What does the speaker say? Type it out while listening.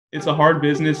It's a hard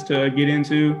business to get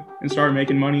into and start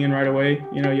making money in right away.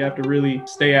 You know, you have to really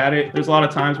stay at it. There's a lot of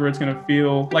times where it's going to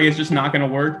feel like it's just not going to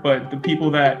work, but the people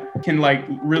that can like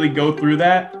really go through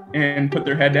that and put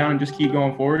their head down and just keep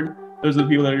going forward, those are the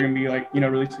people that are going to be like, you know,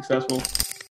 really successful.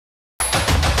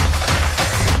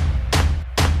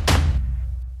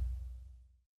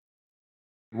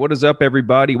 What is up,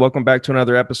 everybody? Welcome back to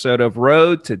another episode of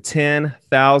Road to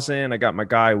 10,000. I got my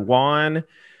guy Juan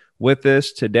with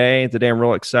us today. Today, I'm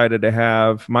real excited to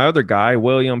have my other guy,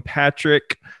 William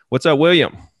Patrick. What's up,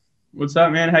 William? What's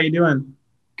up, man? How you doing?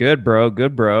 Good, bro.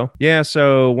 Good, bro. Yeah,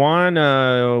 so Juan,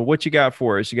 what you got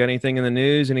for us? You got anything in the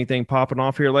news? Anything popping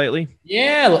off here lately?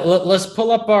 Yeah, let's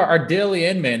pull up our daily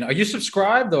Inman. Are you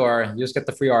subscribed or you just get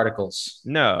the free articles?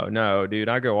 No, dude.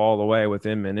 I go all the way with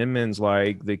Inman. Inman's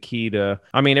like the key to,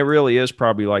 I mean, it really is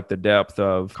probably like the depth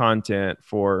of content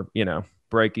for, you know,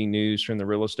 breaking news from the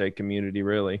real estate community,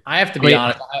 really. I have to be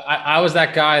honest. I was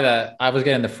that guy that I was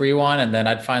getting the free one and then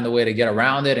I'd find a way to get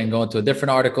around it and go into a different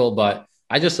article, but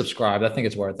I just subscribed. I think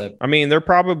it's worth it. I mean, they're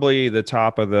probably the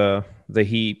top of the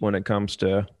heap when it comes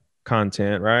to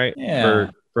content, right? Yeah.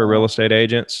 For real estate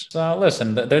agents. So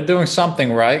listen, they're doing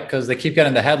something right because they keep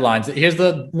getting the headlines. Here's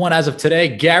the one as of today: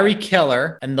 Gary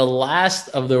Keller and the last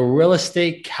of the real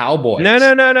estate cowboys. No.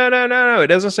 It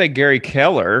doesn't say Gary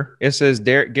Keller. It says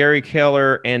Gary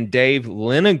Keller and Dave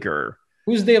Liniger.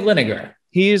 Who's Dave Liniger?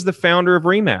 He is the founder of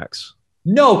RE/MAX.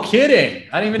 No kidding.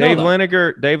 I didn't even know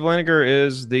that. Dave Liniger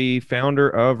is the founder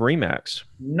of RE/MAX.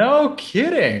 No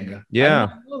kidding. Yeah. I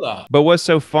didn't know that. But what's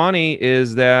so funny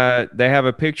is that they have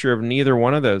a picture of neither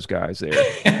one of those guys there.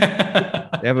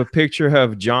 They have a picture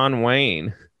of John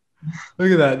Wayne.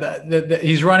 Look at that.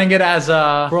 He's running it as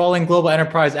a sprawling global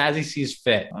enterprise as he sees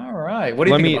fit. All right. What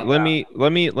do you think about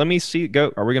that? Let me see.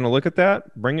 Go. Are we going to look at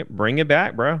that? Bring it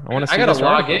back, bro. I want to see. I got to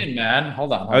log in, man.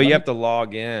 Hold on. You have to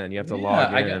log in. You have to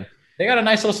log in. They got a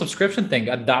nice little subscription thing,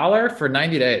 $1 for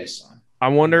 90 days. I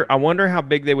wonder how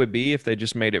big they would be if they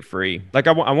just made it free. Like,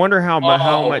 I wonder how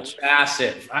much.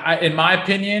 Massive. In my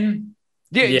opinion.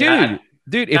 Yeah,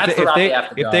 dude,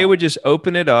 if they would just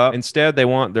open it up, instead they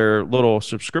want their little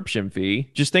subscription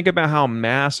fee. Just think about how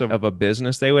massive of a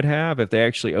business they would have if they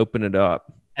actually open it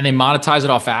up. And they monetize it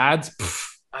off ads.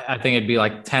 I think it'd be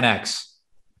like 10x.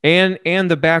 And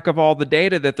the back of all the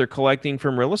data that they're collecting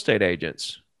from real estate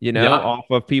agents. You know, off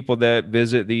of people that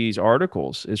visit these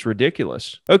articles. It's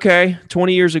ridiculous. Okay,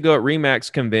 20 years ago at RE/MAX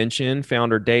convention,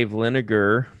 founder Dave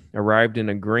Liniger arrived in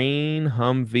a green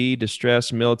Humvee,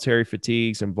 distressed military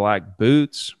fatigues, and black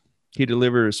boots. He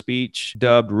delivered a speech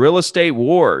dubbed Real Estate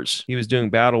Wars. He was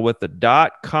doing battle with the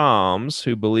 .coms,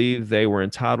 who believed they were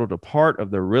entitled to part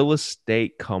of the real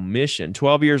estate commission.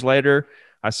 12 years later,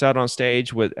 I sat on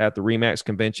stage at the RE/MAX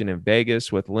convention in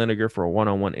Vegas with Liniger for a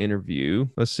one-on-one interview.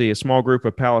 Let's see. A small group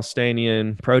of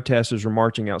Palestinian protesters were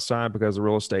marching outside because the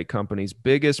real estate company's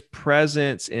biggest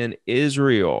presence in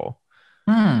Israel.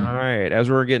 All right.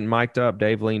 As we were getting mic'd up,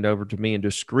 Dave leaned over to me and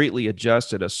discreetly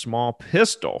adjusted a small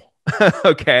pistol.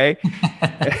 Okay.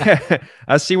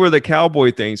 I see where the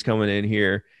cowboy thing's coming in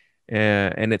here.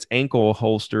 And its ankle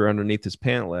holster underneath his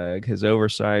pant leg. His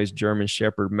oversized German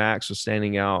Shepherd Max was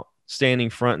standing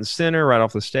front and center right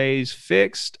off the stage,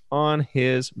 fixed on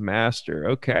his master.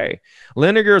 Okay.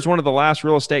 Liniger is one of the last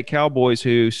real estate cowboys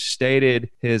who started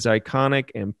his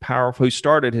iconic and powerful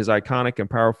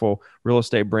real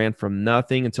estate brand from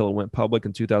nothing until it went public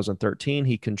in 2013.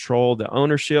 He controlled the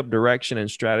ownership, direction, and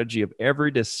strategy of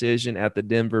every decision at the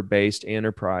Denver-based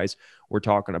enterprise. We're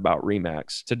talking about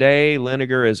RE/MAX. Today,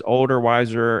 Liniger is older,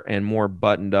 wiser, and more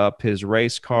buttoned up. His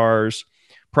race cars,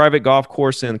 private golf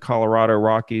course in Colorado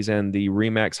Rockies, and the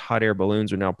RE/MAX hot air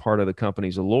balloons are now part of the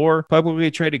company's allure. Publicly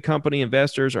traded company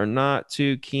investors are not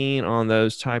too keen on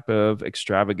those type of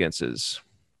extravagances.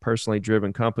 Personally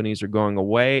driven companies are going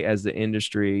away as the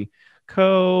industry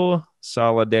consolidates.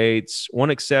 One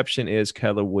exception is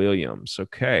Keller Williams.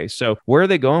 Okay, so where are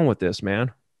they going with this,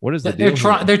 man? What is the deal?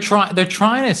 They're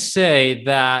trying to say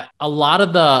that a lot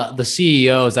of the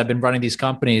CEOs that have been running these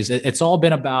companies, it's all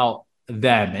been about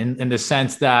them in the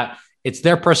sense that it's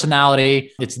their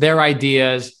personality, it's their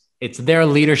ideas, it's their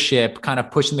leadership kind of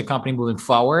pushing the company moving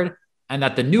forward. And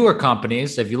that the newer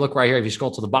companies, if you look right here, if you scroll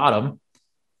to the bottom,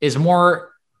 is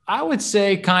more, I would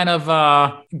say, kind of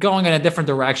going in a different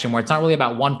direction where it's not really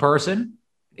about one person.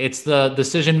 It's the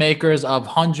decision makers of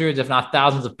hundreds, if not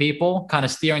thousands of people kind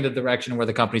of steering the direction where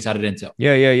the company's headed into.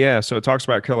 Yeah. So it talks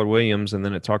about Keller Williams, and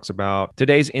then it talks about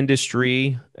today's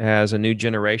industry as a new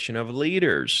generation of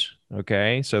leaders.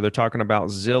 Okay, so they're talking about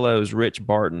Zillow's Rich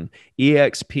Barton,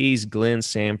 EXP's Glenn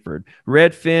Sanford,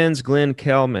 Redfin's Glenn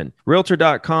Kelman,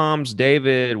 Realtor.com's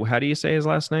David, how do you say his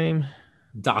last name?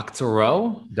 Dr.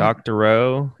 O. Dr.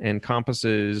 O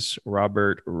encompasses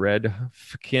Robert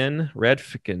Refkin.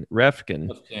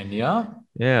 Yeah.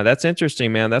 Yeah, that's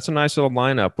interesting, man. That's a nice little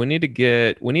lineup. We need to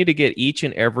get each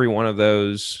and every one of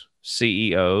those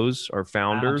CEOs or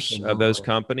founders of those Absolutely.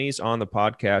 companies on the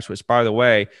podcast, which, by the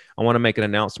way, I want to make an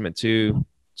announcement to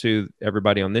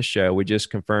everybody on this show. We just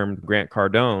confirmed Grant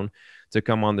Cardone to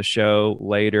come on the show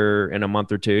later in a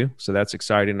month or two. So that's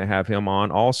exciting to have him on.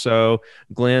 Also,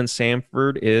 Glenn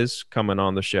Sanford is coming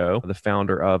on the show, the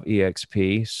founder of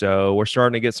EXP. So we're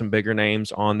starting to get some bigger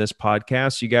names on this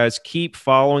podcast. You guys keep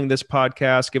following this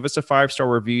podcast. Give us a 5-star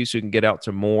review so you can get out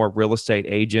to more real estate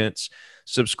agents.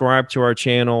 Subscribe to our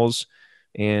channels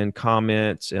and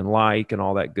comment and like and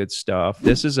all that good stuff.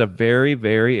 This is a very,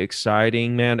 very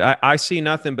exciting, man. I see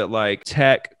nothing but like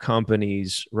tech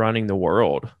companies running the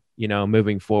world,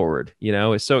 moving forward.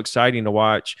 It's so exciting to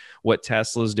watch what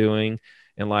Tesla's doing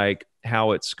and like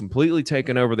how it's completely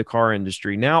taken over the car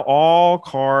industry. Now all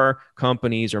car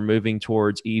companies are moving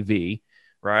towards EV,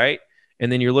 right?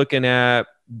 And then you're looking at,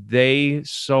 they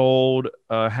sold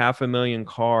 500,000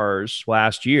 cars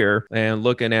last year and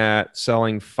looking at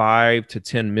selling 5 to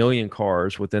 10 million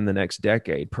cars within the next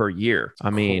decade per year. I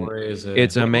mean, Crazy.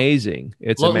 it's amazing.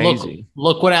 It's amazing.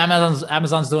 Look what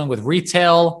Amazon's doing with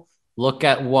retail. Look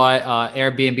at what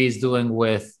Airbnb is doing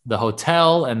with the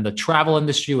hotel and the travel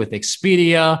industry with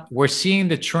Expedia. We're seeing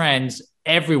the trends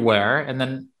everywhere. And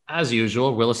then, as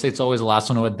usual, real estate's always the last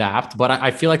one to adapt. But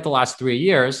I feel like the last 3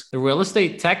 years, the real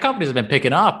estate tech companies have been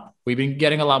picking up. We've been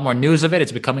getting a lot more news of it.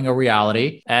 It's becoming a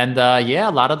reality. And a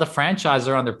lot of the franchises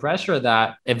are under pressure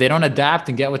that if they don't adapt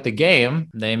and get with the game,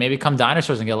 they may become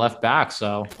dinosaurs and get left back.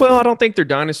 So, well, I don't think they're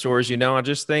dinosaurs. I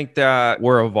just think that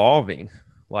we're evolving.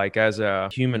 Like as a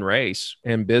human race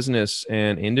and business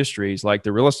and industries, like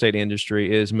the real estate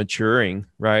industry is maturing,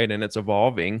 right? And it's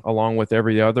evolving along with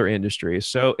every other industry.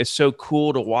 So it's so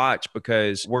cool to watch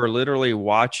because we're literally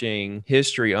watching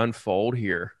history unfold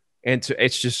here. And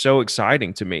it's just so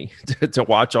exciting to me to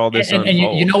watch all this unfold.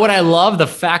 And you know what I love? The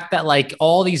fact that like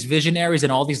all these visionaries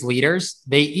and all these leaders,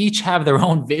 they each have their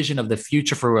own vision of the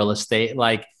future for real estate.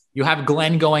 Like you have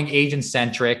Glenn going agent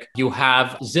centric. You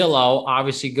have Zillow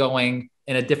obviously going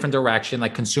in a different direction,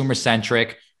 like consumer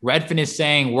centric. Redfin is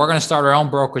saying we're going to start our own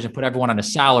brokerage and put everyone on a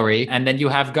salary. And then you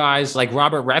have guys like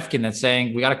Robert Refkin that's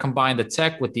saying we got to combine the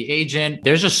tech with the agent.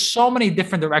 There's just so many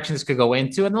different directions this could go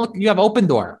into. And look, you have Open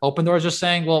Door. Open Door is just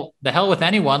saying, well, the hell with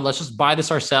anyone. Let's just buy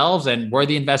this ourselves and we're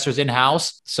the investors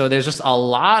in-house. So there's just a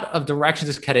lot of directions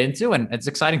this could get into, and it's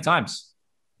exciting times.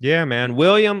 Yeah, man.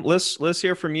 William, let's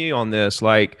hear from you on this.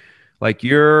 Like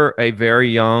you're a very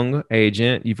young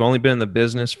agent. You've only been in the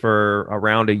business for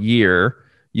around a year.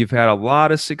 You've had a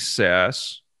lot of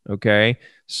success. Okay.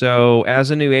 So as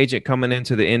a new agent coming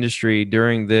into the industry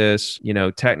during this,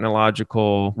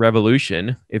 technological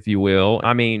revolution, if you will,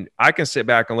 I mean, I can sit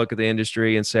back and look at the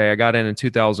industry and say, I got in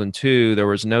 2002. There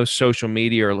was no social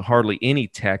media or hardly any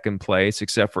tech in place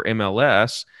except for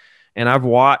MLS. And I've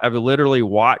literally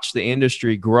watched the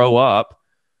industry grow up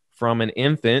from an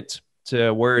infant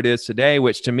to where it is today,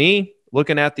 which to me,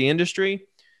 looking at the industry,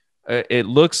 it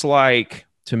looks like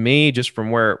to me, just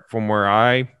from where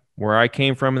I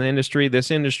came from in the industry,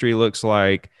 this industry looks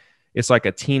like it's like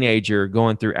a teenager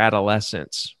going through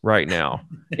adolescence right now.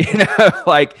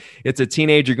 Like it's a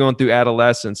teenager going through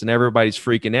adolescence and everybody's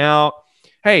freaking out.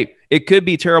 Hey, it could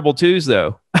be terrible twos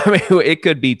though. I mean, it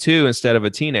could be two instead of a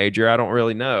teenager. I don't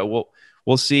really know.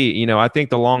 We'll see. I think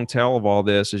the long tail of all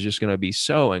this is just going to be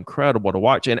so incredible to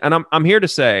watch. And I'm here to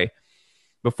say,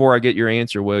 before I get your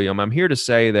answer, William, I'm here to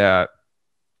say that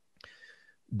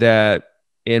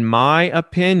in my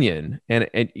opinion, and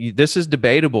this is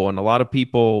debatable, and a lot of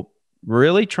people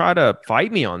really try to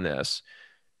fight me on this.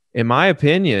 In my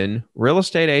opinion, real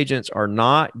estate agents are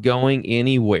not going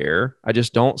anywhere. I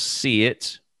just don't see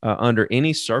it under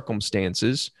any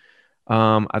circumstances.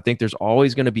 I think there's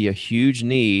always going to be a huge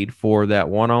need for that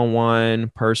one-on-one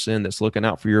person that's looking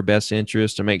out for your best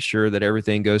interest to make sure that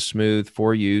everything goes smooth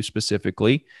for you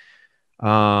specifically.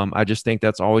 I just think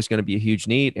that's always going to be a huge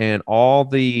need, and all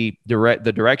the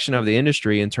direction of the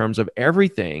industry in terms of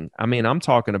everything. I mean, I'm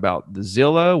talking about the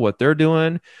Zillow, what they're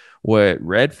doing, what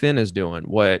Redfin is doing,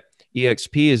 what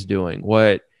EXP is doing,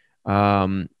 what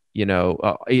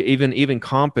even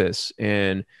Compass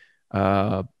and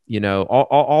all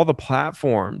the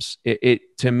platforms.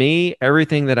 It to me,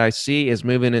 everything that I see is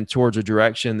moving in towards a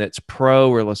direction that's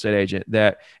pro real estate agent,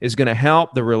 that is going to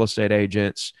help the real estate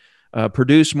agents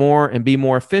produce more and be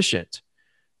more efficient.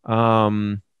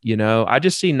 I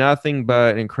just see nothing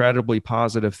but incredibly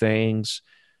positive things.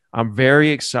 I'm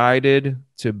very excited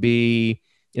to be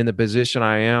in the position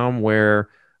I am where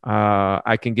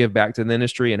I can give back to the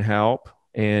industry and help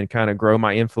and kind of grow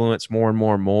my influence more and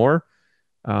more and more.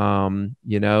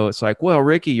 It's like, well,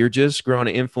 Ricky, you're just growing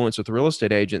an influence with real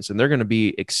estate agents and they're going to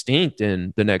be extinct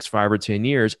in the next 5 or 10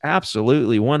 years.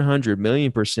 Absolutely.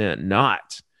 100,000,000%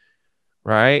 not.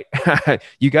 Right.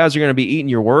 You guys are going to be eating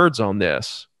your words on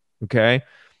this. Okay.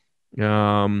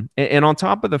 And on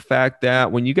top of the fact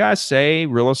that when you guys say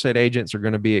real estate agents are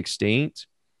going to be extinct,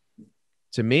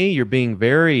 to me, you're being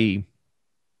very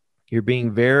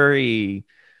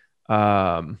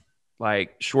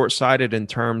like short-sighted in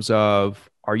terms of,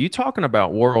 are you talking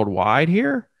about worldwide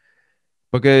here?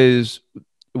 Because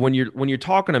when you're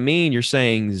talking to me and you're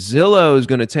saying Zillow is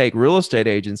going to take real estate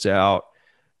agents out,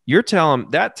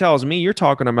 that tells me you're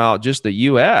talking about just the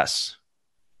US.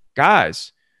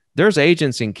 Guys, there's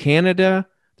agents in Canada,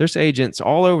 there's agents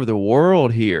all over the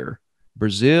world here.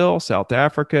 Brazil, South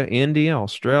Africa, India,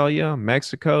 Australia,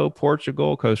 Mexico,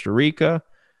 Portugal, Costa Rica,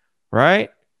 right?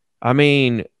 I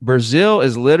mean, Brazil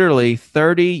is literally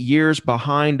 30 years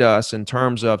behind us in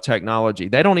terms of technology.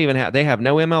 They have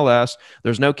no MLS.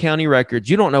 There's no county records.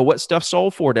 You don't know what stuff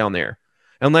sold for down there.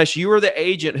 Unless you are the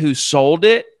agent who sold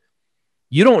it,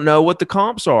 you don't know what the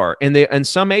comps are. And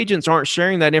some agents aren't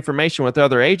sharing that information with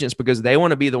other agents because they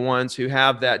want to be the ones who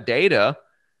have that data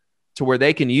to where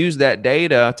they can use that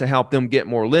data to help them get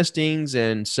more listings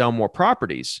and sell more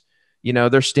properties.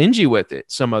 They're stingy with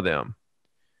it, some of them.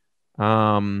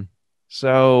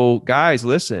 So guys,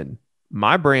 listen,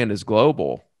 my brand is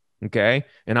global. Okay.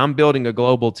 And I'm building a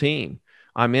global team.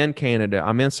 I'm in Canada.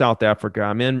 I'm in South Africa.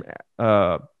 I'm in,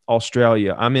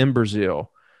 Australia. I'm in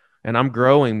Brazil, and I'm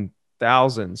growing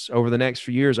thousands over the next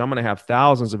few years. I'm going to have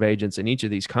thousands of agents in each of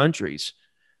these countries.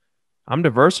 I'm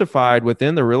diversified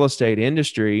within the real estate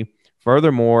industry.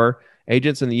 Furthermore,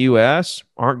 agents in the US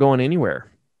aren't going anywhere.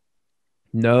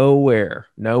 Nowhere.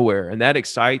 And that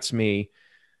excites me.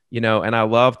 And I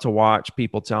love to watch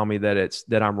people tell me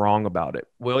that I'm wrong about it.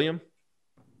 William?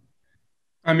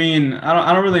 I mean,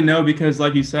 I don't really know because,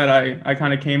 like you said, I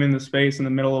kind of came in the space in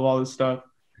the middle of all this stuff.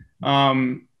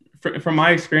 From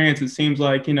my experience, it seems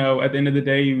like, at the end of the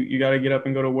day, you got to get up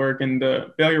and go to work, and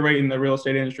the failure rate in the real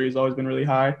estate industry has always been really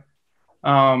high.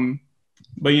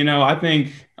 But I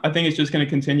think it's just going to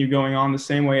continue going on the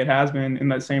same way it has been in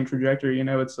that same trajectory.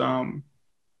 It's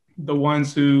the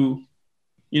ones who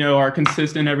are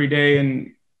consistent every day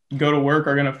and go to work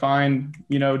are going to find,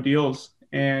 deals.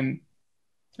 And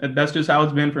that's just how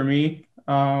it's been for me.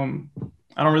 I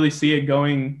don't really see it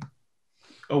going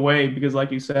away because,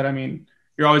 like you said, I mean,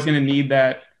 you're always going to need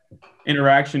that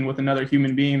interaction with another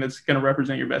human being that's going to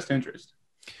represent your best interest.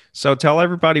 So tell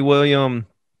everybody, William,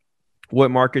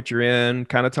 what market you're in,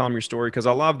 kind of tell them your story. Cause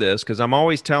I love this, cause I'm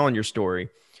always telling your story.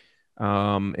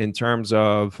 In terms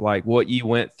of like what you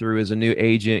went through as a new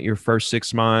agent, your first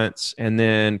 6 months, and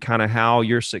then kind of how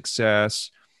your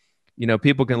success,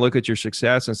 people can look at your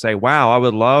success and say, wow, I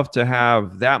would love to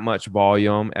have that much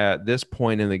volume at this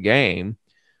point in the game,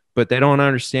 but they don't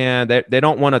understand that they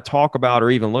don't want to talk about or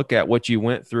even look at what you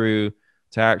went through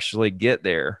to actually get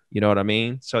there. You know what I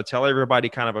mean? So tell everybody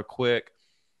kind of a quick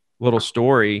little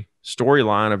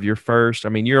storyline of your first, I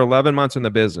mean, you're 11 months in the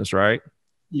business, right?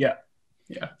 Yeah.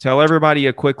 Yeah. Tell everybody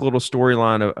a quick little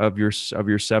storyline of your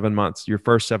 7 months, your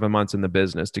first 7 months in the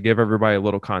business, to give everybody a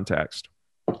little context.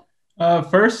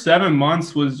 First 7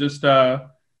 months was just a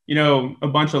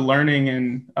bunch of learning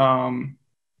and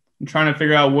trying to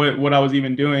figure out what I was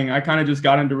even doing. I kind of just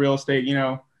got into real estate,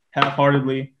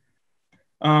 half-heartedly.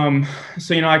 So I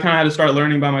kind of had to start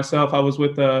learning by myself. I was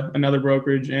with another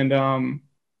brokerage and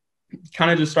kind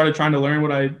of just started trying to learn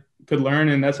what I could learn,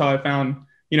 and that's how I found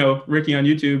Ricky on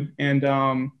YouTube, and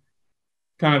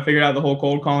kind of figured out the whole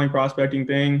cold calling prospecting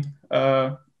thing.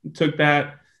 Took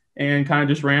that and kind of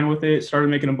just ran with it, started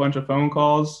making a bunch of phone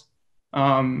calls.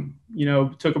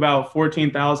 Took about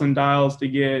 14,000 dials to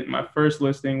get my first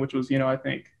listing, which was, I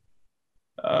think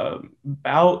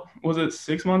about, was it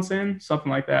 6 months in? Something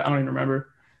like that. I don't even remember.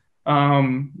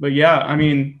 But yeah, I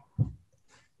mean,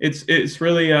 it's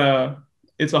really,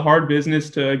 it's a hard business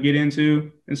to get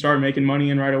into and start making money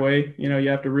in right away. You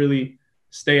have to really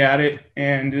stay at it.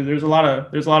 And there's a lot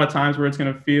of times where it's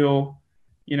going to feel,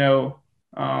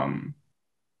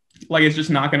 like it's just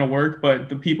not going to work. But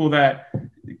the people that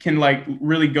can like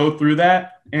really go through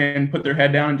that and put their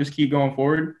head down and just keep going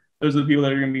forward, those are the people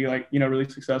that are going to be like, really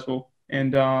successful.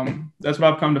 And that's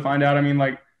what I've come to find out. I mean,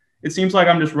 like, it seems like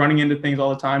I'm just running into things all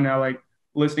the time now. Like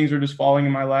listings are just falling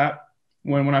in my lap.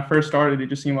 When I first started, it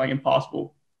just seemed like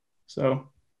impossible. So.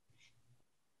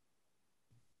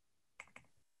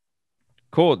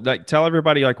 Cool. Like tell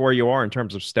everybody like where you are in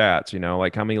terms of stats,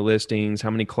 like how many listings,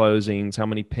 how many closings, how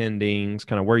many pendings,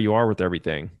 kind of where you are with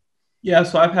everything. Yeah,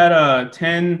 so I've had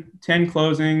 10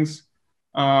 closings.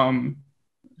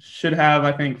 Should have,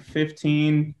 I think,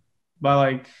 15 by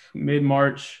like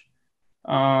mid-March.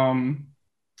 And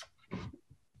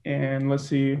let's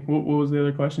see, what was the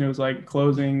other question? It was like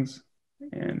closings.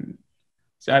 And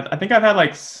so I think I've had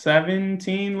like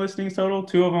 17 listings total.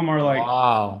 2 of them are like,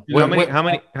 wow.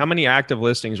 How many active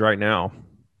listings right now?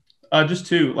 Just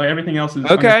 2. Like everything else is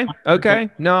okay.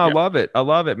 No, I love it. I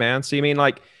love it, man. See, I mean,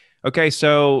 like, okay,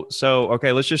 so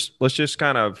okay, let's just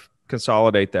kind of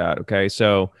consolidate that. Okay,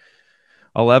 so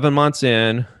 11 months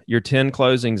in, you're 10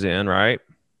 closings in, right?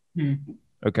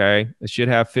 Okay, it should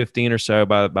have 15 or so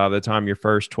by the time your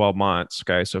first 12 months.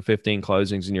 Okay, so 15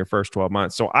 closings in your first 12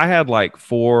 months. So I had like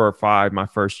 4 or 5 my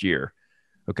first year.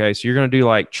 Okay, so you're going to do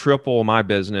like triple my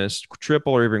business,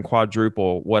 triple or even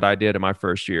quadruple what I did in my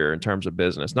first year in terms of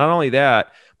business. Not only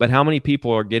that, but how many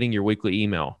people are getting your weekly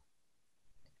email?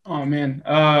 Oh man,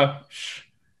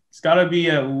 it's got to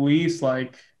be at least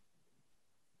like,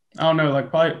 I don't know,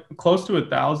 like probably close to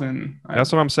 1,000.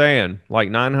 That's what I'm saying. Like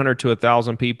 900 to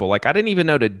 1,000 people. Like I didn't even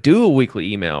know to do a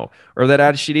weekly email or that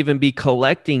I should even be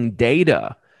collecting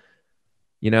data.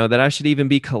 That I should even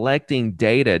be collecting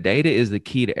data. Data is the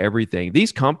key to everything.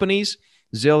 These companies,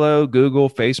 Zillow, Google,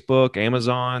 Facebook,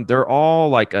 Amazon, they're all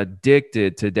like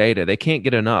addicted to data. They can't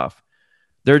get enough.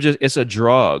 It's a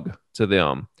drug to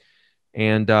them.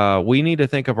 And we need to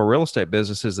think of a real estate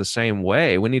business as the same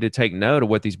way. We need to take note of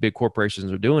what these big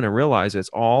corporations are doing and realize it's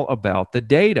all about the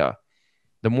data.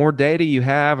 The more data you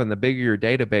have and the bigger your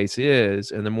database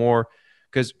is, and the more,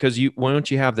 because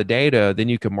once you have the data, then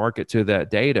you can market to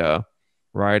that data,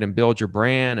 right? And build your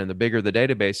brand. And the bigger the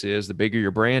database is, the bigger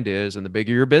your brand is, and the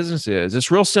bigger your business is.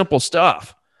 It's real simple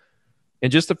stuff.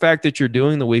 And just the fact that you're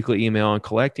doing the weekly email and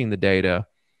collecting the data,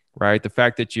 right? The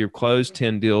fact that you've closed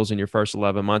 10 deals in your first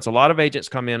 11 months. A lot of agents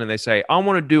come in and they say, I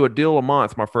want to do a deal a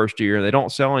month my first year. They don't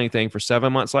sell anything for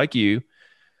 7 months like you.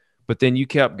 But then you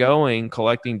kept going,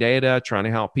 collecting data, trying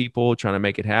to help people, trying to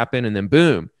make it happen. And then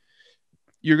boom,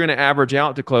 you're going to average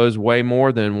out to close way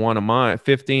more than 1 a month.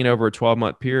 15 over a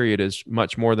 12-month period is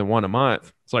much more than 1 a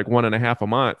month. It's like 1.5 a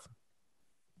month.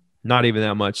 Not even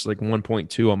that much, like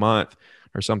 1.2 a month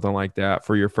or something like that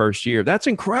for your first year. That's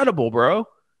incredible, bro.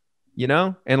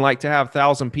 And like to have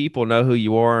 1,000 people know who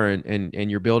you are and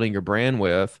you're building your brand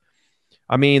with.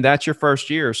 I mean, that's your first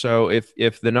year. So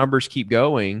if the numbers keep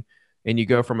going and you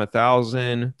go from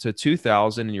 1,000 to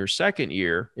 2,000 in your second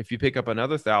year, if you pick up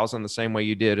another 1,000 the same way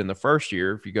you did in the first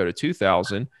year, if you go to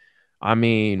 2,000, I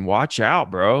mean, watch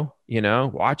out, bro.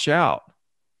 Watch out.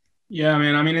 Yeah,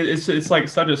 man. I mean, it's like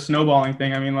such a snowballing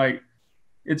thing. I mean, like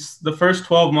it's the first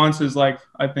 12 months is like,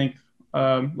 I think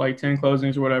like 10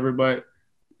 closings or whatever. But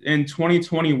in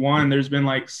 2021, there's been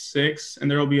like 6 and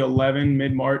there will be 11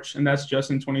 mid-March. And that's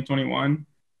just in 2021.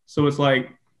 So it's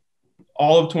like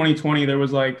all of 2020, there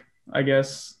was like, I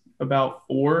guess about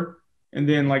 4. And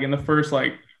then like in the first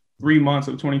like 3 months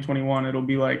of 2021, it'll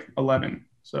be like 11.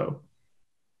 So.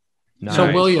 Nice.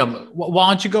 So William, why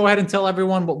don't you go ahead and tell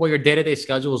everyone what your day-to-day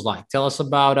schedule is like? Tell us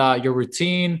about your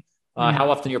routine, how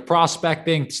often you're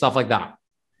prospecting, stuff like that.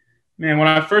 Man, when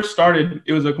I first started,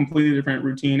 it was a completely different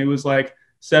routine. It was like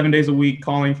 7 days a week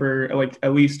calling for like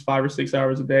at least 5 or 6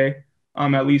 hours a day,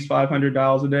 at least 500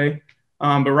 dials a day.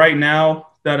 But right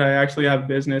now that I actually have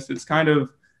business, it's kind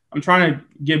of, I'm trying to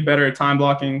get better at time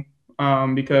blocking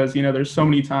because, there's so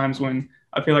many times when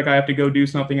I feel like I have to go do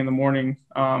something in the morning.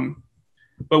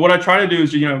 But what I try to do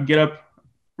is, get up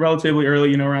relatively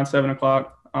early, around 7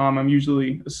 o'clock. I'm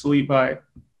usually asleep by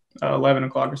 11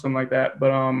 o'clock or something like that.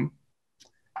 But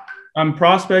I'm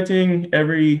prospecting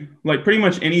pretty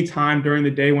much any time during the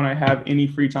day when I have any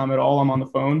free time at all. I'm on the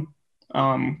phone,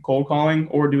 cold calling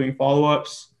or doing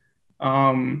follow-ups.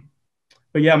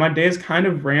 But yeah, my day is kind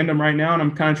of random right now, and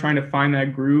I'm kind of trying to find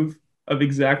that groove of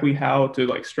exactly how to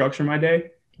like structure my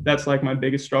day. That's like my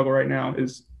biggest struggle right now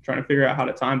is trying to figure out how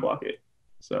to time block it.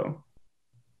 So.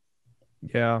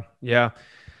 Yeah.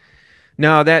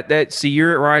 No, see,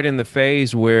 you're right in the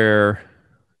phase where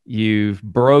you've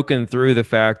broken through the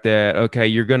fact that, okay,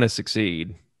 you're going to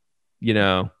succeed,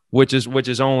 which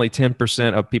is only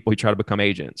 10% of people who try to become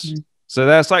agents. Mm-hmm. So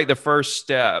that's like the first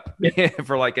step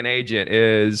for like an agent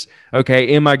is,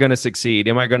 okay, am I going to succeed?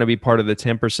 Am I going to be part of the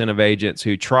 10% of agents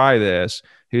who try this,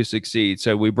 who succeed?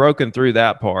 So we've broken through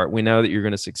that part. We know that you're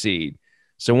going to succeed.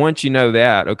 So once you know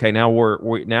that, okay, now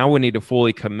we need to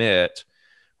fully commit,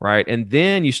 right? And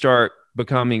then you start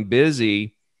becoming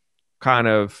busy kind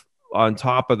of on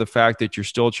top of the fact that you're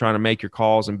still trying to make your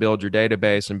calls and build your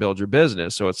database and build your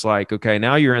business. So it's like, okay,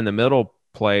 now you're in the middle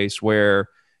place where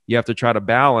you have to try to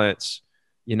balance,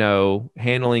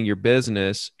 handling your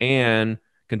business and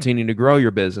continuing to grow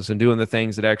your business and doing the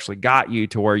things that actually got you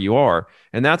to where you are.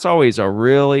 And that's always a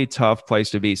really tough place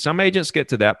to be. Some agents get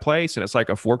to that place and it's like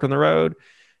a fork in the road.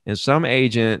 And some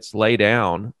agents lay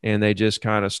down and they just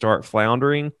kind of start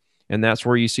floundering. And that's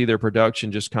where you see their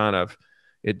production just kind of,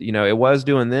 it was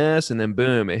doing this and then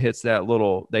boom, they hit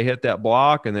that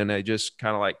block and then they just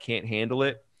kind of like can't handle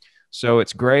it. So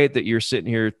it's great that you're sitting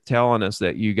here telling us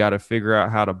that you got to figure out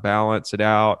how to balance it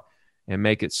out and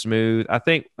make it smooth. I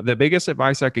think the biggest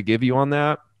advice I could give you on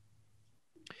that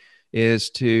is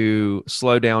to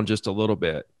slow down just a little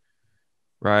bit,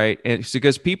 right? And it's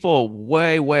because people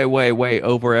way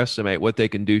overestimate what they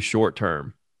can do short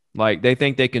term. Like they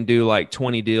think they can do like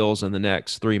 20 deals in the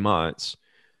next 3 months,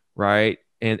 right?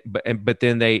 But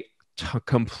then they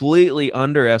completely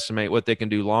underestimate what they can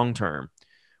do long term.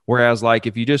 Whereas like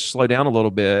if you just slow down a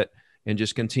little bit and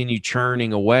just continue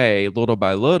churning away little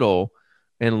by little,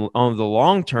 and on the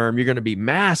long term, you're going to be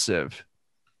massive,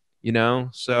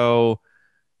 So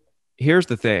here's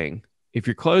the thing. If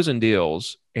you're closing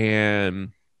deals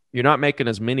and you're not making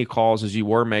as many calls as you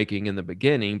were making in the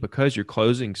beginning because you're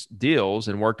closing deals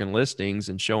and working listings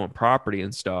and showing property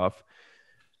and stuff,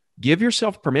 give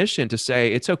yourself permission to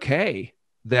say it's okay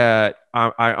that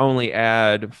I only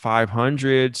add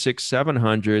 500, 600,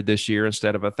 700 this year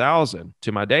instead of 1,000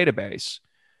 to my database,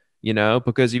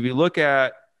 because if you look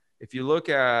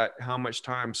at how much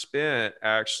time spent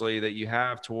actually that you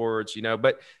have towards,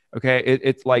 but okay,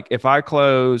 it's like if I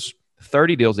close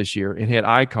 30 deals this year and hit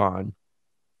icon,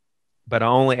 but I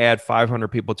only add 500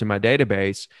 people to my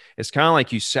database, it's kind of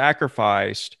like you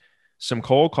sacrificed some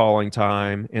cold calling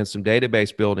time and some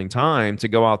database building time to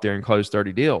go out there and close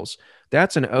 30 deals.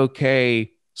 That's an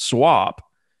okay swap.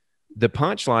 The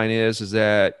punchline is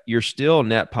that you're still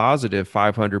net positive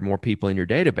 500 more people in your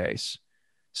database.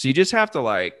 So you just have to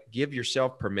like give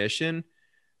yourself permission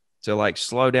to like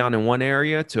slow down in one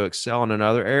area to excel in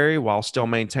another area while still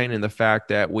maintaining the fact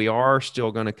that we are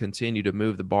still going to continue to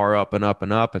move the bar up and up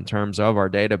and up in terms of our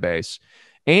database.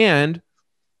 And,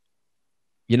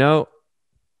 I know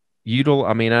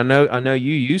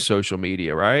you use social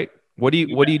media, right? What are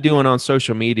you doing on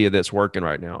social media that's working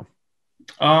right now?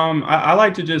 I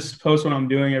like to just post what I'm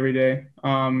doing every day,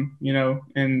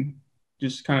 and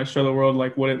just kind of show the world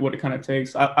like what it kind of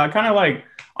takes. I kind of like,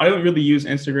 I don't really use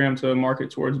Instagram to market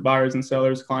towards buyers and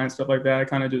sellers, clients, stuff like that. I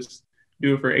kind of just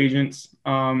do it for agents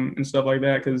and stuff like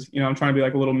that. Cause I'm trying to be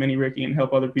like a little mini Ricky and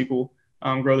help other people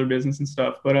grow their business and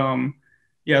stuff. But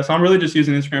yeah, so I'm really just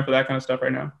using Instagram for that kind of stuff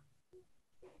right now.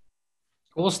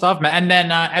 Cool stuff, man. And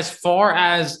then as far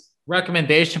as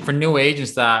recommendation for new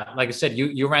agents that, like I said,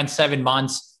 you ran 7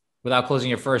 months without closing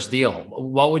your first deal,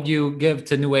 what would you give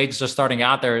to new agents just starting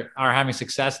out there are having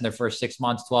success in their first 6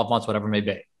 months, 12 months, whatever it may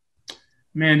be?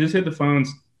 Man, just hit the phones.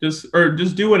 Just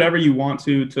do whatever you want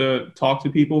to talk to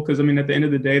people. Cause I mean, at the end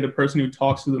of the day, the person who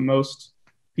talks to the most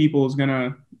people is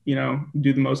gonna,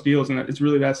 do the most deals. And it's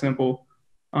really that simple.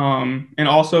 And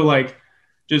also like,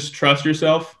 just trust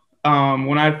yourself.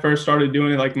 When I first started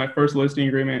doing it, like my first listing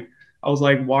agreement, I was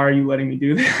like, why are you letting me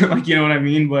do that? Like, you know what I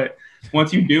mean? But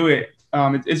once you do it,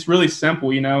 it's really simple,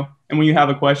 and when you have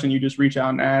a question, you just reach out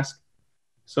and ask.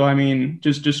 So, I mean,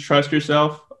 just trust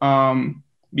yourself,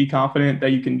 be confident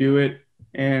that you can do it,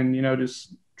 and,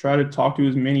 just try to talk to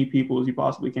as many people as you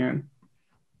possibly can.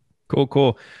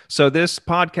 Cool. So this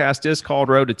podcast is called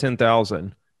Road to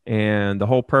 10,000. And the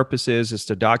whole purpose is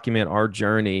to document our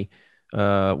journey,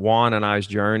 Juan and I's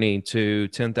journey to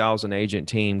 10,000 agent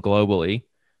team globally.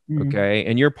 Mm-hmm. Okay.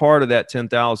 And you're part of that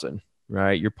 10,000,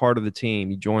 right? You're part of the team.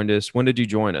 You joined us. When did you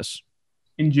join us?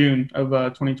 In June of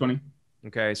 2020.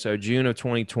 Okay. So June of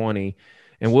 2020.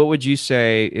 And what would you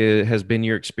say has been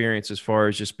your experience as far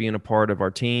as just being a part of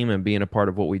our team and being a part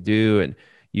of what we do and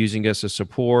using us as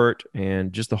support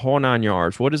and just the whole 9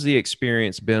 yards? What has the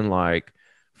experience been like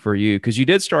for you? Because you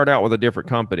did start out with a different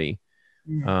company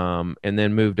and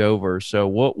then moved over. So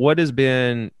what has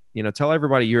been, tell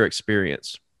everybody your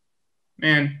experience.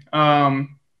 Man,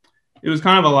 it was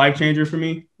kind of a life changer for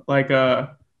me. Like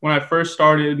when I first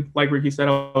started, like Ricky said,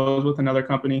 I was with another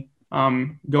company,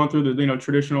 going through the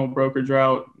traditional brokerage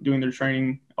route, doing their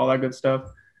training, all that good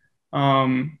stuff.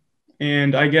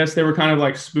 And I guess they were kind of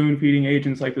like spoon feeding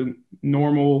agents like the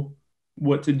normal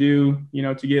what to do,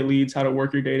 to get leads, how to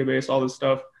work your database, all this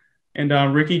stuff. And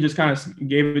Ricky just kind of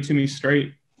gave it to me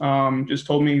straight, just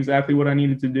told me exactly what I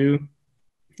needed to do,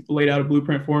 laid out a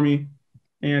blueprint for me.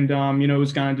 And, it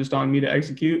was kind of just on me to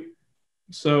execute.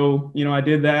 So, I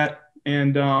did that.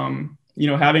 And,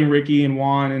 having Ricky and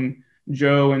Juan and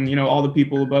Joe and, all the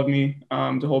people above me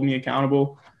to hold me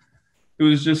accountable, it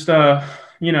was just,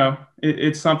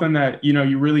 it's something that,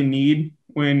 you really need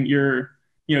when you're,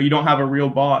 you don't have a real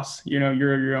boss, you're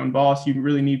your own boss. You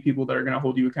really need people that are going to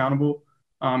hold you accountable.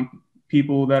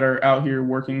 People that are out here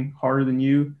working harder than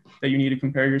you, that you need to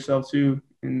compare yourself to,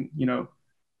 and,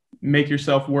 make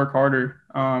yourself work harder.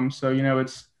 So,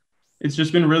 it's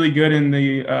just been really good in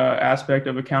the aspect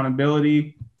of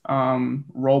accountability,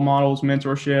 role models,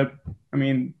 mentorship. I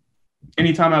mean,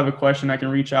 anytime I have a question, I can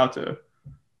reach out to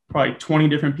probably 20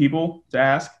 different people to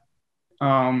ask.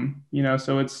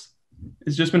 So it's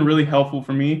just been really helpful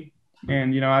for me.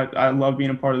 And, I love being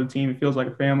a part of the team. It feels like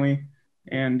a family.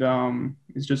 And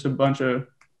it's just a bunch of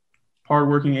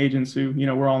hardworking agents who,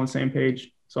 we're all on the same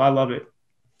page. So I love it.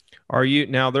 Are you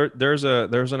now there's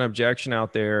an objection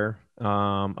out there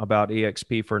about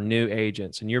EXP for new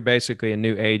agents, and you're basically a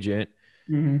new agent.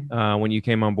 When you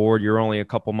came on board, you're only a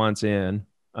couple months in.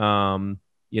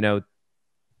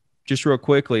 Just real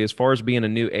quickly, as far as being a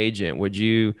new agent, would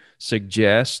you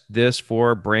suggest this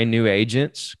for brand new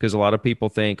agents? Because a lot of people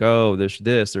think, oh,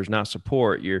 there's not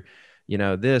support. You're,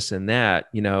 this and that,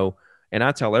 and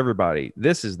I tell everybody,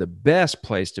 this is the best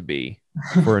place to be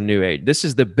for a new agent. This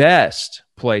is the best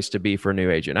place to be for a new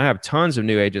agent. I have tons of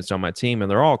new agents on my team, and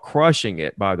they're all crushing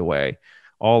it, by the way,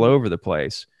 all over the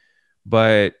place.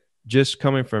 But just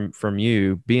coming from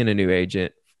you, being a new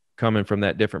agent, coming from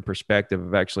that different perspective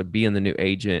of actually being the new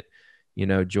agent,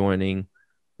 joining,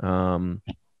 coming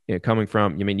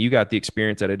from, you got the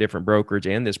experience at a different brokerage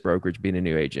and this brokerage being a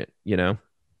new agent,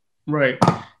 Right.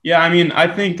 Yeah. I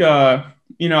think,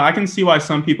 I can see why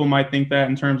some people might think that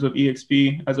in terms of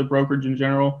EXP as a brokerage in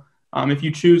general. If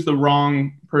you choose the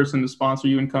wrong person to sponsor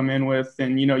you and come in with,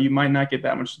 then, you might not get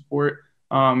that much support.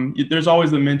 There's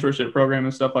always the mentorship program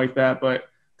and stuff like that. But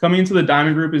coming into the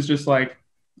Diamond Group is just like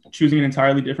choosing an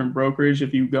entirely different brokerage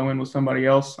if you go in with somebody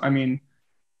else.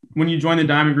 When you join the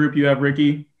Diamond Group, you have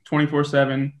Ricky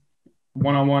 24/7,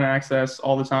 one-on-one access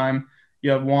all the time.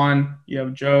 You have Juan, you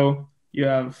have Joe, you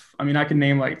have, I can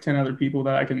name like 10 other people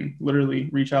that I can literally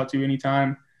reach out to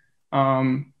anytime.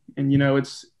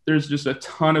 There's just a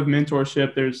ton of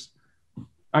mentorship. There's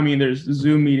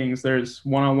Zoom meetings, there's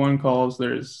one-on-one calls,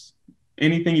 there's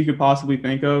anything you could possibly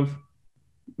think of.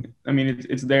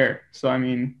 It's there. So,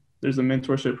 there's a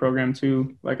mentorship program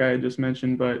too, like I had just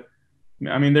mentioned, but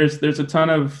there's a ton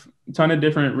of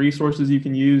different resources you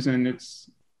can use, and it's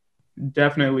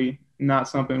definitely not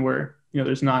something where,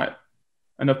 there's not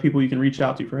enough people you can reach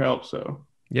out to for help. So,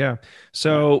 yeah.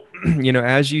 So,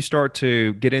 as you start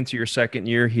to get into your second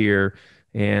year here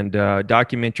and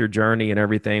document your journey and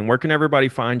everything, where can everybody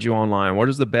find you online? What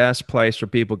is the best place where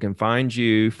people can find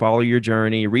you, follow your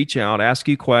journey, reach out, ask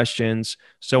you questions,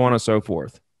 so on and so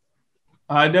forth?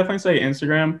 I definitely say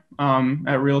Instagram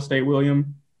at Real Estate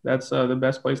William. That's the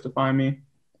best place to find me.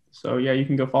 So yeah, you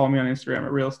can go follow me on Instagram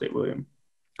at Real Estate William.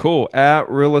 Cool. At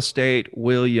Real Estate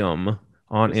William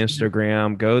on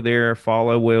Instagram. Go there,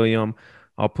 follow William.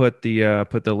 I'll put the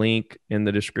link in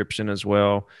the description as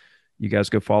well. You guys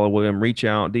go follow William, reach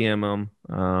out, DM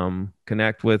him,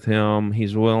 connect with him.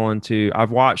 He's willing to.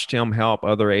 I've watched him help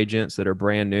other agents that are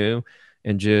brand new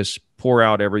and just pour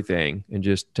out everything and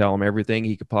just tell them everything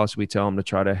he could possibly tell them to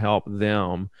try to help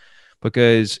them,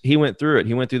 because he went through it.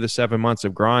 He went through the 7 months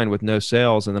of grind with no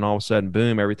sales, and then all of a sudden,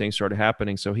 boom, everything started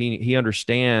happening. So he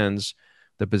understands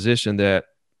the position that,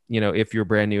 if you're a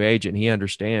brand new agent, he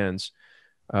understands,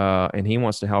 and he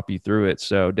wants to help you through it.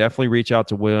 So definitely reach out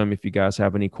to William if you guys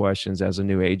have any questions as a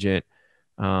new agent,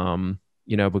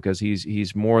 because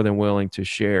he's more than willing to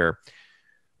share.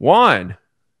 Juan,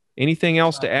 anything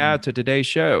else to add to today's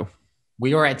show?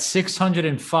 We are at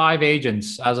 605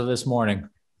 agents as of this morning.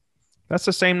 That's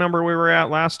the same number we were at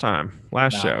last show.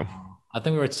 I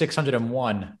think we were at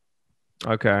 601.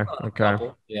 Okay.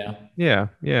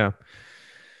 Yeah.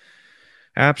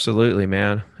 Absolutely,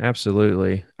 man.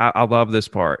 Absolutely. I love this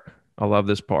part.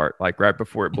 Like right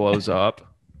before it blows up.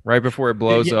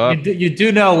 You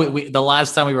do know the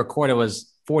last time we recorded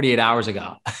was 48 hours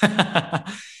ago.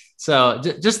 So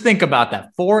just think about that.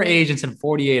 4 agents in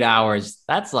 48 hours.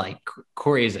 That's like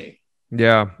crazy.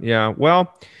 Yeah.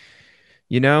 Well,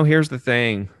 here's the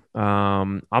thing.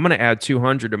 I'm going to add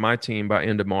 200 to my team by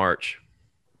end of March.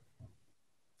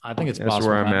 I think it's That's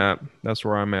possible. That's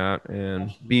where I'm at,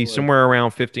 and be somewhere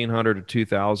around 1,500 to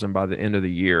 2,000 by the end of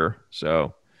the year.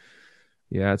 So,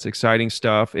 yeah, it's exciting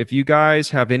stuff. If you guys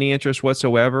have any interest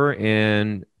whatsoever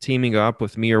in teaming up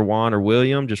with me or Juan or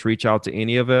William, just reach out to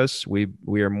any of us. We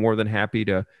are more than happy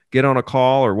to get on a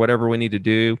call or whatever we need to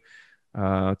do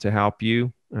to help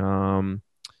you and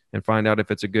find out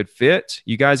if it's a good fit.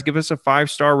 You guys give us a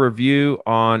 5-star review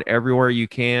on everywhere you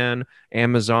can: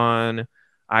 Amazon,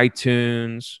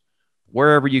 iTunes,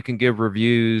 wherever you can give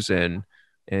reviews and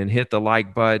hit the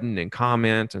like button and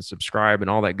comment and subscribe and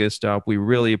all that good stuff. We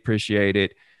really appreciate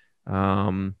it.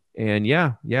 And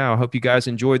yeah, I hope you guys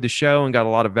enjoyed the show and got a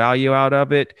lot of value out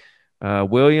of it.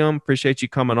 William, appreciate you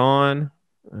coming on.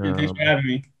 Thanks for having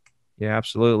me. Yeah,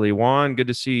 absolutely. Juan, good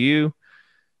to see you.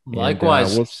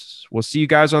 Likewise. And, we'll see you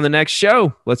guys on the next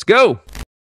show. Let's go.